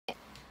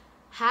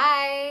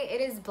Hi,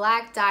 it is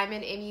Black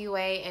Diamond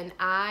MUA and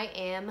I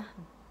am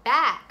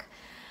back.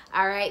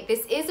 All right,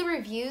 this is a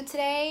review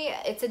today.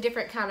 It's a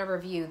different kind of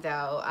review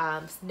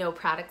though. No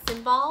products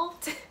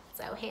involved,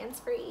 so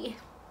hands-free.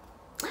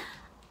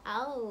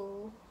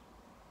 Oh,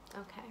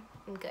 okay,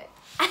 I'm good.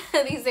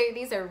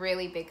 These are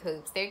really big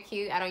hoops. They're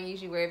cute. I don't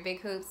usually wear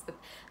big hoops, but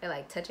they're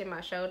like touching my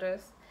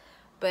shoulders.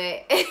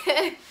 But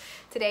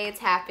today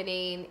it's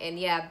happening, and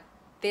yeah,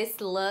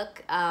 this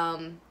look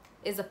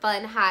is a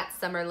fun, hot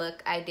summer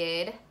look I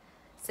did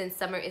since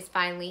summer is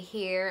finally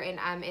here and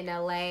I'm in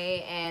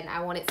LA and I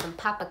wanted some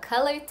pop of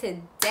color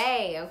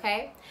today,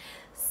 okay?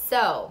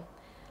 So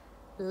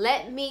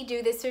let me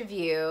do this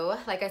review.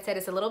 Like I said,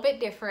 it's a little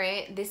bit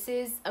different. This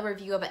is a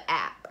review of an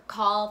app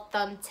called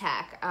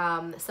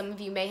Thumbtack. Some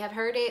of you may have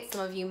heard it.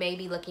 Some of you may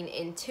be looking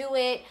into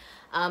it.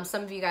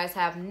 Some of you guys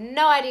have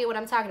no idea what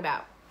I'm talking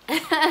about.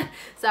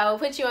 So I'll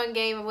put you on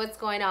game of what's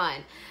going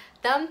on.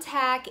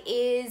 Thumbtack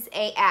is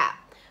an app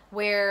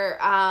where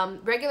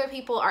regular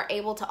people are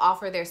able to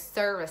offer their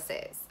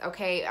services,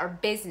 okay, or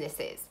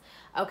businesses,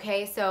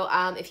 okay? So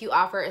if you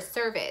offer a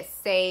service,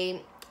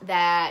 say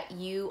that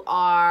you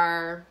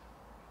are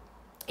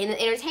in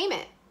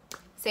entertainment,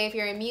 say if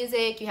you're in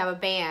music, you have a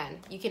band,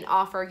 you can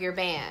offer your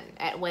band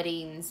at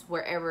weddings,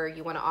 wherever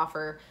you want to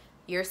offer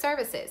your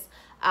services.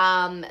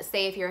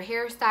 Say if you're a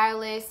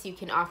hairstylist, you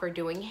can offer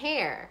doing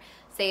hair.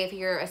 Say if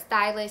you're a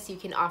stylist, you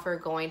can offer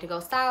going to go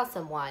style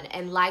someone.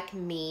 And like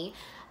me,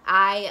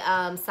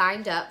 I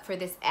signed up for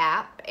this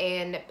app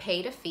and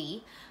paid a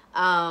fee.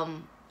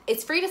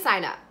 It's free to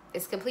sign up.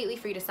 It's completely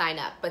free to sign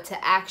up. But to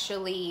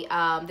actually,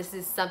 this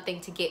is something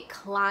to get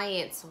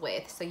clients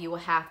with. So you will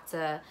have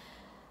to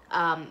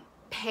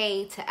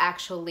pay to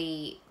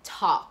actually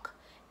talk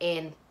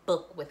and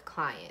book with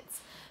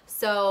clients.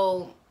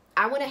 So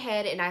I went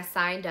ahead and I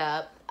signed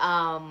up.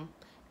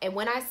 And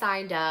when I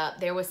signed up,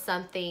 there was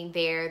something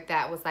there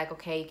that was like,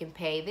 okay, you can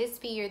pay this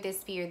fee or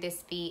this fee or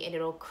this fee, and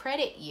it'll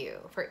credit you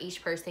for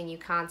each person you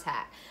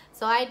contact.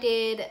 So I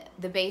did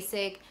the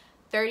basic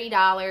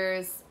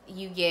 $30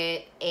 you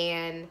get,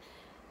 and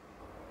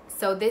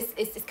so this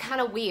is kind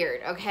of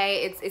weird,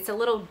 okay? It's a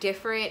little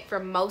different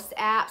from most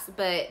apps,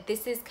 but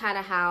this is kind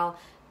of how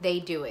they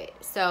do it.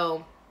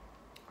 So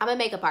I'm a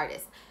makeup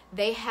artist.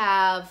 They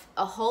have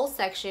a whole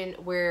section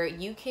where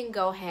you can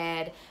go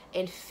ahead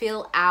and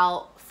fill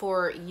out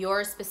for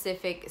your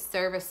specific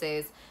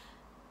services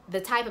the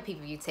type of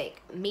people you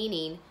take,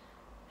 meaning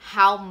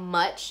how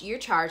much you're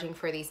charging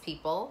for these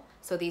people,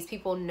 so these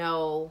people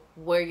know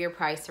where your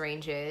price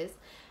range is.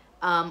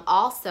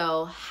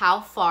 Also, how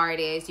far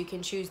it is. You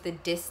can choose the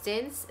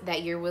distance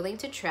that you're willing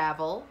to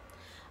travel.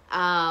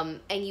 And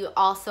you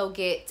also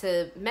get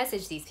to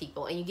message these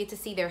people and you get to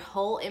see their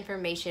whole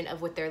information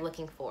of what they're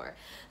looking for.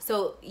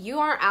 So you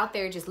aren't out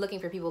there just looking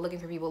for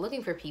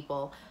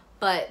people,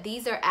 but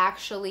these are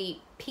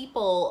actually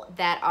people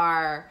that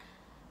are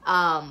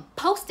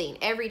posting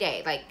every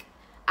day. Like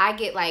I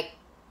get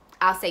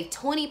I'll say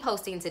 20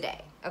 postings a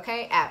day,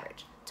 okay?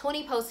 Average.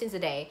 20 postings a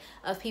day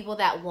of people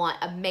that want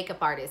a makeup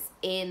artist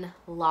in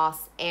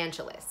Los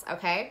Angeles,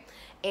 okay?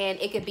 And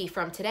it could be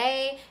from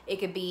today, it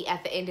could be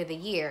at the end of the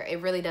year.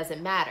 It really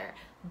doesn't matter.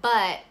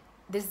 But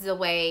this is a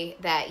way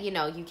that, you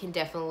know, you can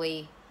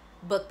definitely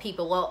book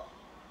people. Well,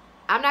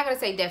 I'm not going to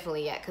say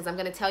definitely yet because I'm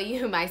going to tell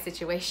you my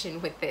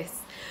situation with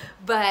this.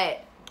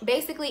 But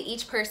basically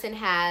each person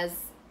has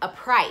a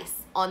price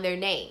on their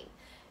name.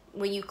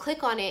 When you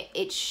click on it,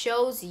 it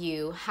shows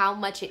you how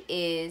much it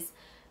is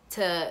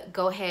to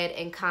go ahead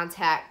and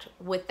contact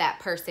with that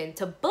person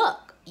to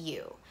book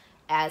you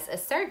as a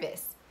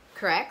service,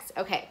 correct?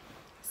 Okay,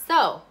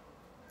 so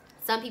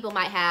some people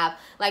might have,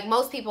 like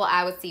most people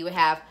I would see would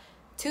have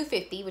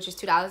 $2.50, which is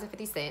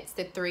 $2.50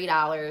 to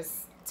 $3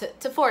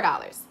 to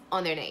 $4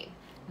 on their name.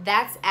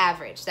 That's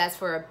average. That's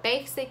for a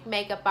basic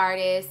makeup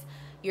artist.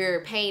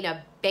 You're paying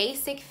a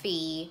basic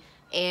fee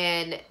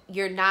and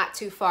you're not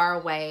too far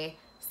away,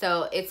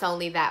 so it's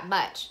only that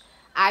much.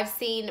 I've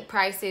seen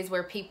prices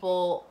where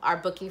people are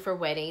booking for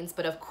weddings,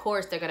 but of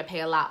course they're going to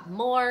pay a lot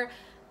more.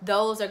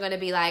 Those are going to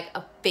be like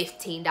a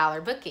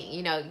 $15 booking.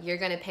 You know, you're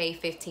going to pay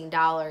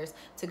 $15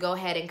 to go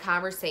ahead and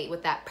conversate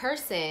with that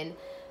person,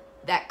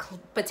 that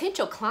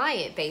potential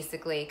client,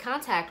 basically,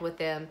 contact with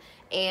them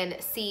and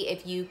see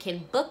if you can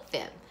book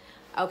them.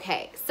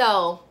 Okay,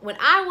 so when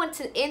I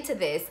went into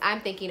this, I'm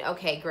thinking,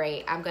 okay,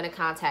 great, I'm going to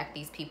contact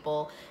these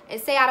people.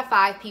 And say out of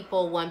 5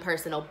 people, 1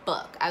 person will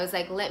book. I was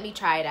like, let me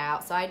try it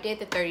out. So I did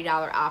the $30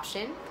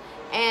 option.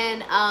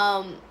 And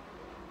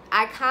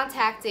I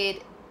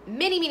contacted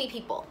many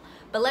people.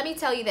 But let me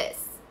tell you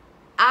this.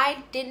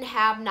 I didn't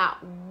have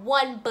not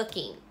 1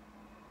 booking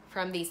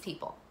from these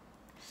people.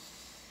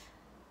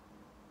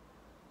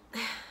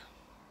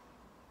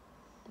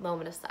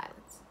 Moment of silence.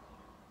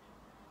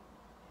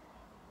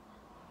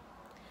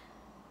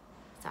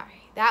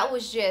 Sorry, that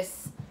was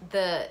just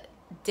the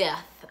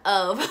death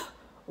of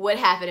what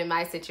happened in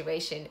my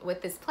situation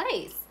with this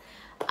place.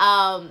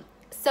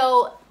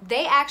 So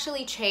they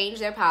actually changed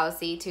their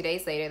policy 2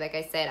 days later. Like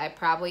I said, I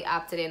probably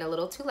opted in a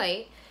little too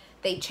late.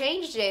 They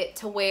changed it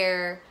to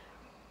where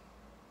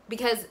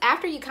because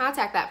after you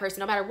contact that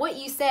person, no matter what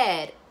you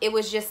said, it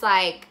was just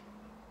like,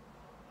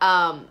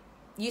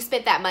 you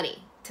spent that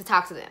money to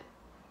talk to them.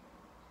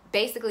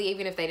 Basically,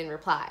 even if they didn't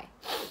reply.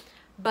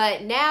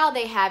 But now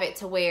they have it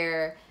to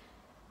where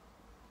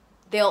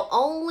they'll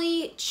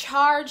only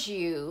charge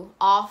you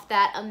off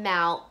that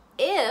amount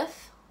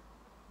if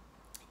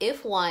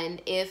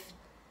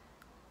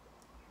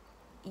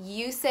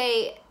you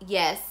say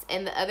yes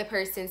and the other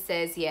person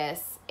says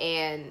yes,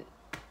 and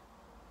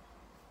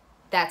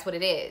that's what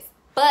it is.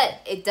 But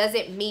it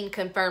doesn't mean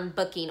confirmed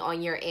booking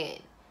on your end.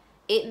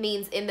 It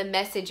means in the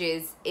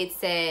messages it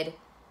said,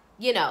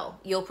 you know,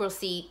 you'll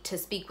proceed to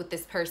speak with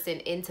this person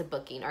into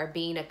booking or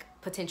being a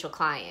potential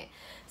client.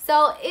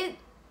 So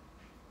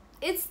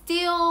it's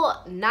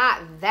still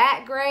not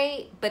that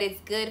great, but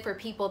it's good for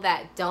people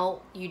that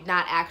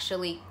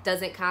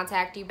doesn't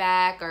contact you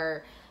back,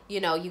 or, you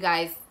know, you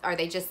guys, or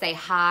they just say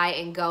hi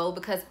and go.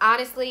 Because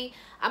honestly,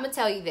 I'm gonna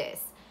tell you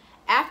this.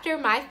 After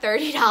my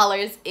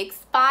 $30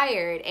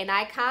 expired and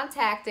I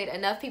contacted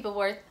enough people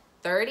worth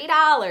 $30,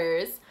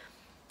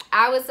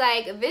 I was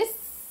like,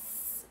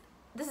 this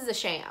is a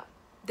sham.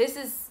 This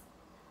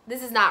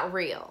is not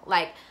real.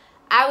 Like,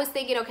 I was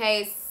thinking,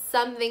 okay,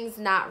 something's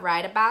not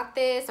right about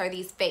this. Are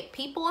these fake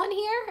people on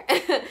here?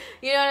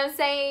 You know what I'm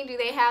saying? Do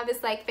they have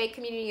this like fake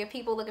community of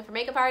people looking for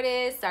makeup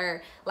artists,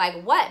 or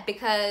like what?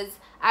 Because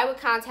I would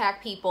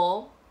contact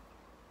people.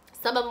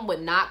 Some of them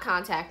would not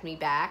contact me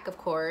back, of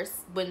course,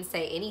 wouldn't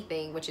say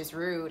anything, which is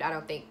rude. I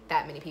don't think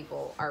that many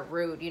people are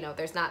rude. You know,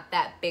 there's not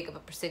that big of a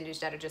percentage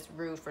that are just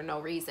rude for no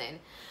reason.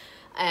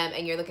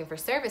 And you're looking for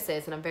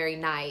services, and I'm very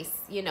nice,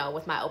 you know,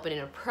 with my open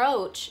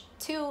approach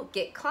to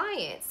get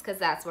clients, because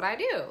that's what I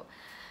do.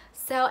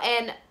 So,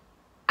 and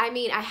I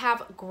mean, I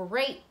have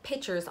great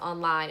pictures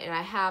online, and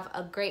I have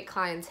a great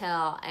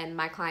clientele, and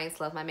my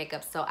clients love my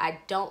makeup. So I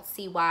don't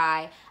see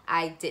why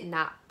I did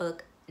not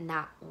book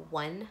not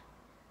one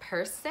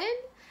person.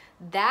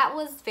 That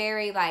was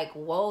very like,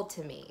 whoa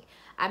to me.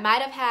 I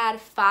might have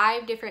had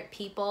 5 different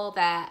people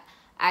that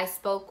I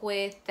spoke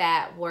with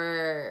that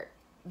were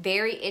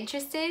very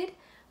interested,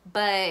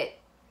 but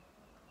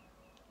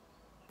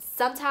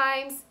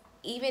sometimes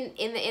even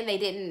in the end they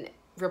didn't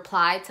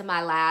reply to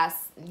my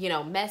last, you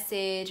know,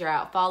 message, or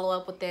I'll follow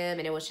up with them,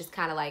 and it was just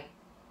kind of like,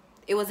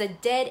 it was a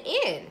dead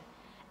end.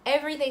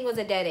 Everything was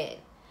a dead end.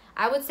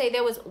 I would say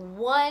there was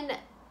one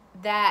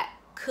that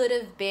could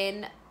have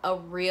been a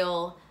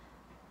real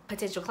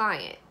potential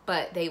client,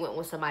 but they went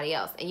with somebody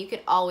else, and you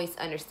could always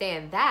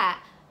understand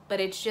that. But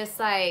it's just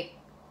like,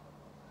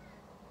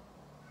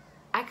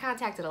 I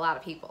contacted a lot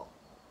of people,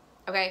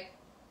 okay?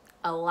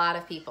 A lot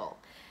of people.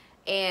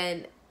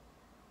 And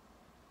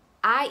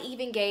I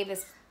even gave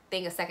this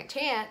thing a second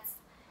chance,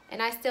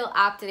 and I still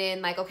opted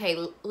in, like, okay,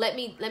 let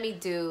me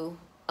do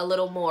a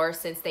little more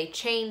since they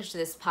changed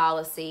this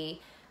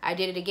policy. I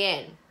did it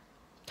again.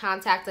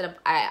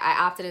 I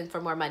opted in for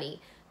more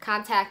money.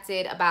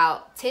 Contacted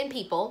about 10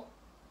 people.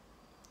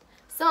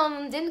 Some of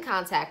them didn't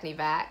contact me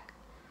back.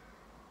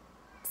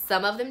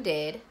 Some of them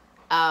did.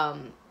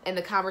 And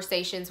the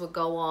conversations would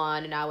go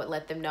on, and I would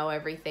let them know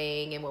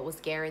everything and what was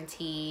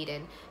guaranteed,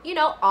 and, you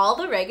know, all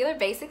the regular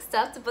basic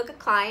stuff to book a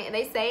client. And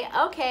they say,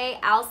 okay,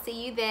 I'll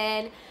see you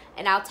then,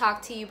 and I'll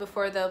talk to you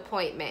before the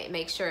appointment,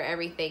 make sure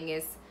everything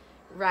is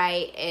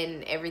right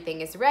and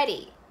everything is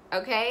ready.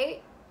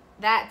 Okay?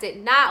 That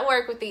did not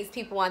work with these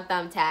people on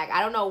Thumbtack.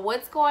 I don't know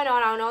what's going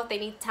on. I don't know if they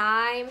need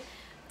time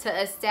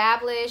to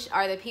establish,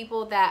 are the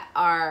people that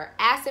are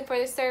asking for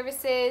the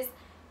services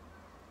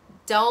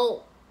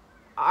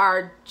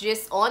are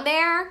just on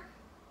there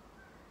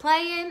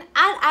playing.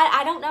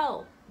 I don't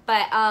know.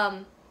 But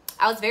I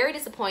was very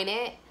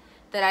disappointed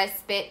that I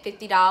spent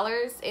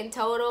 $50 in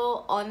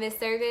total on this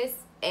service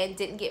and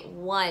didn't get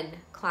one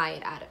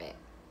client out of it.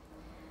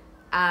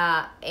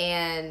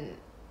 And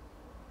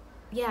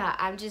yeah,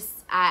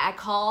 I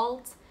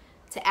called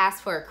to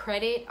ask for a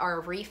credit or a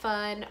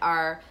refund,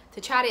 or to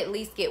try to at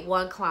least get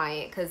one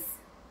client, because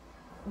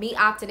me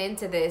opting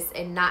into this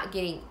and not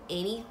getting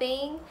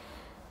anything,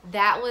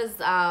 that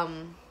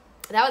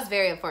was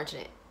very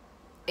unfortunate,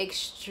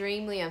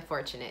 extremely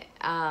unfortunate.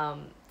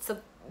 So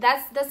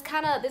that's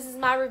kind of, this is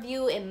my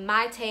review and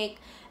my take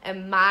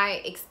and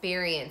my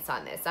experience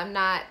on this. I'm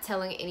not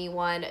telling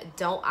anyone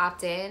don't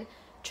opt in.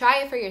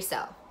 Try it for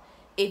yourself.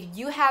 If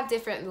you have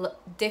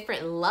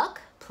different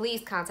luck,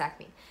 please contact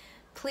me.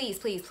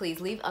 Please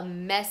leave a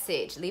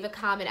message, leave a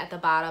comment at the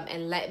bottom,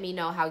 and let me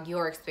know how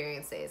your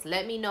experience is.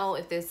 Let me know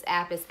if this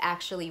app is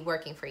actually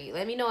working for you.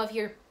 Let me know if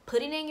you're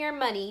putting in your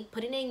money,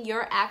 putting in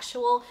your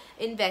actual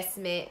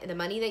investment, the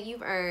money that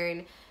you've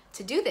earned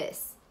to do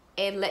this.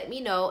 And let me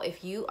know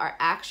if you are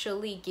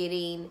actually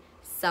getting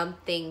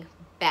something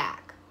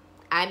back.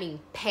 I mean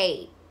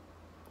paid.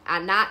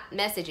 Not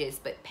messages,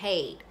 but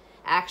paid.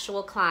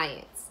 Actual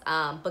clients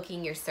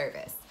booking your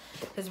service.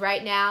 Because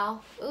right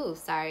now, ooh,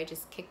 sorry, I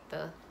just kicked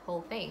the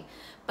whole thing.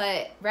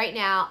 But right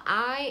now,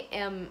 I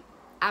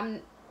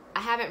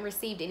haven't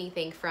received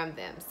anything from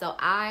them. So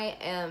I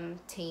am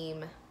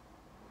team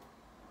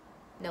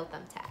no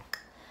Thumbtack.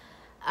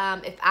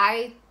 If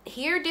I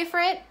hear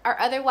different or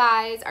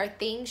otherwise, or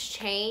things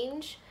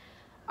change,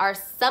 or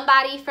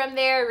somebody from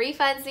there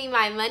refunds me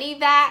my money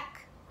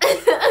back,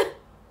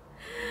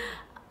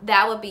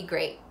 that would be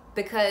great,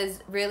 because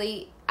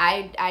really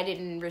I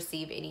didn't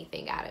receive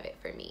anything out of it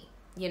for me.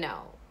 You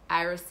know,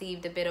 I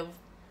received a bit of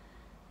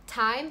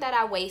time that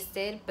I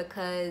wasted,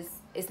 because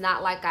it's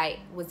not like I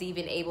was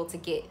even able to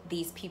get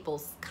these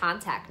people's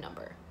contact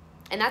number.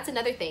 And that's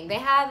another thing. They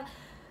have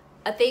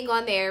a thing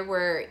on there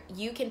where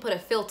you can put a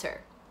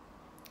filter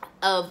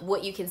of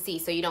what you can see,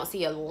 so you don't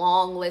see a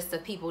long list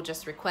of people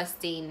just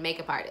requesting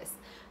makeup artists.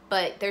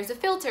 But there's a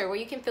filter where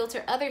you can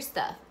filter other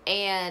stuff.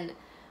 And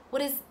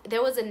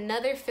there was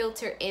another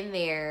filter in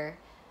there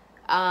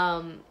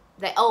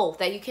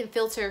that you can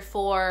filter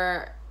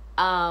for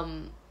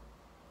phone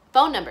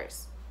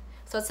numbers.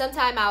 So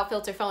sometime I'll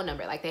filter phone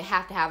number, like they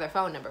have to have their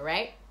phone number,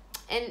 right?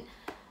 And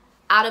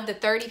out of the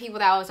 30 people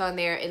that was on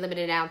there, it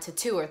limited down to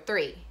 2 or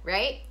 3,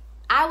 right?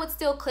 I would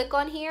still click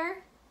on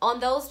here on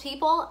those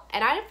people,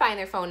 and I didn't find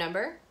their phone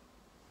number.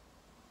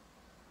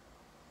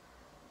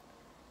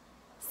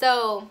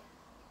 So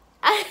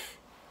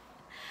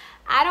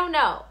I don't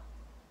know.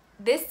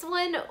 This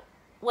one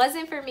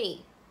wasn't for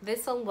me.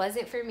 This one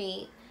wasn't for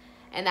me.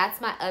 And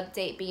that's my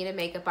update, being a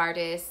makeup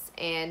artist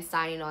and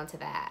signing on to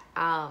that.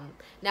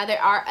 Now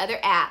there are other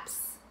apps.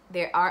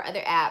 There are other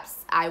apps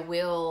I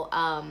will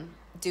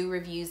do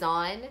reviews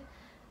on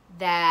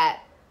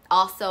that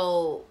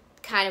also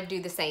kind of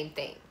do the same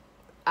thing.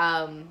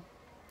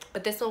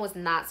 But this one was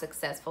not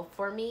successful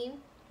for me.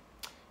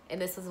 And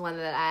this was one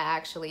that I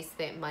actually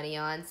spent money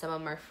on. Some of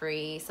them are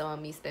free, some of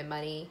them you spend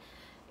money.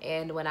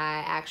 And when I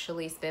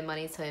actually spend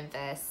money to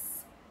invest,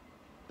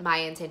 my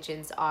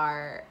intentions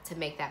are to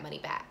make that money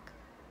back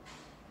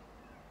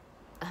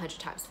 100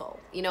 times fold.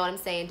 You know what I'm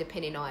saying?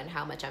 Depending on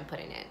how much I'm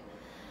putting in.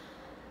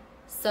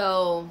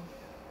 So,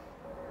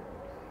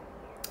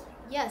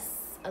 yes,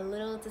 a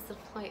little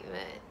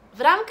disappointment.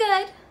 But I'm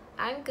good.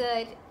 I'm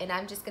good. And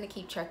I'm just going to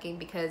keep trucking,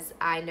 because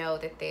I know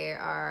that there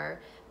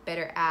are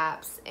better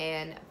apps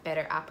and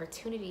better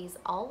opportunities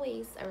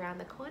always around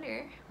the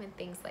corner when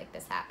things like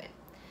this happen.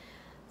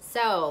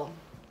 So,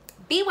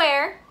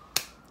 beware.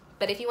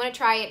 But if you want to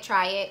try it,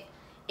 try it.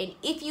 And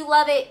if you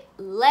love it,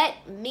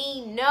 let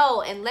me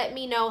know. And let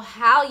me know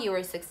how you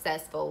were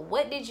successful.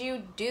 What did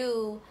you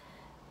do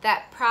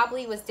that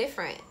probably was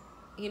different?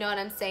 You know what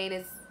I'm saying?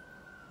 Is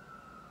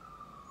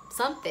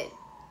something.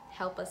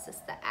 Help a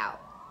sister out.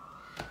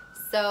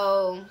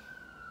 So,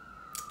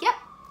 yep.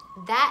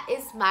 That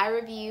is my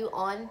review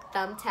on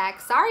Thumbtack.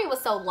 Sorry it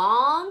was so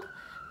long,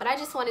 but I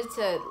just wanted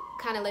to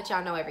kind of let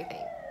y'all know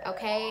everything.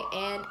 Okay,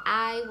 and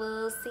I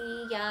will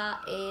see y'all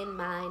in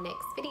my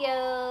next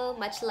video.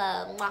 Much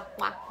love. Mwah,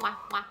 mwah, mwah,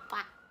 mwah,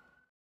 mwah.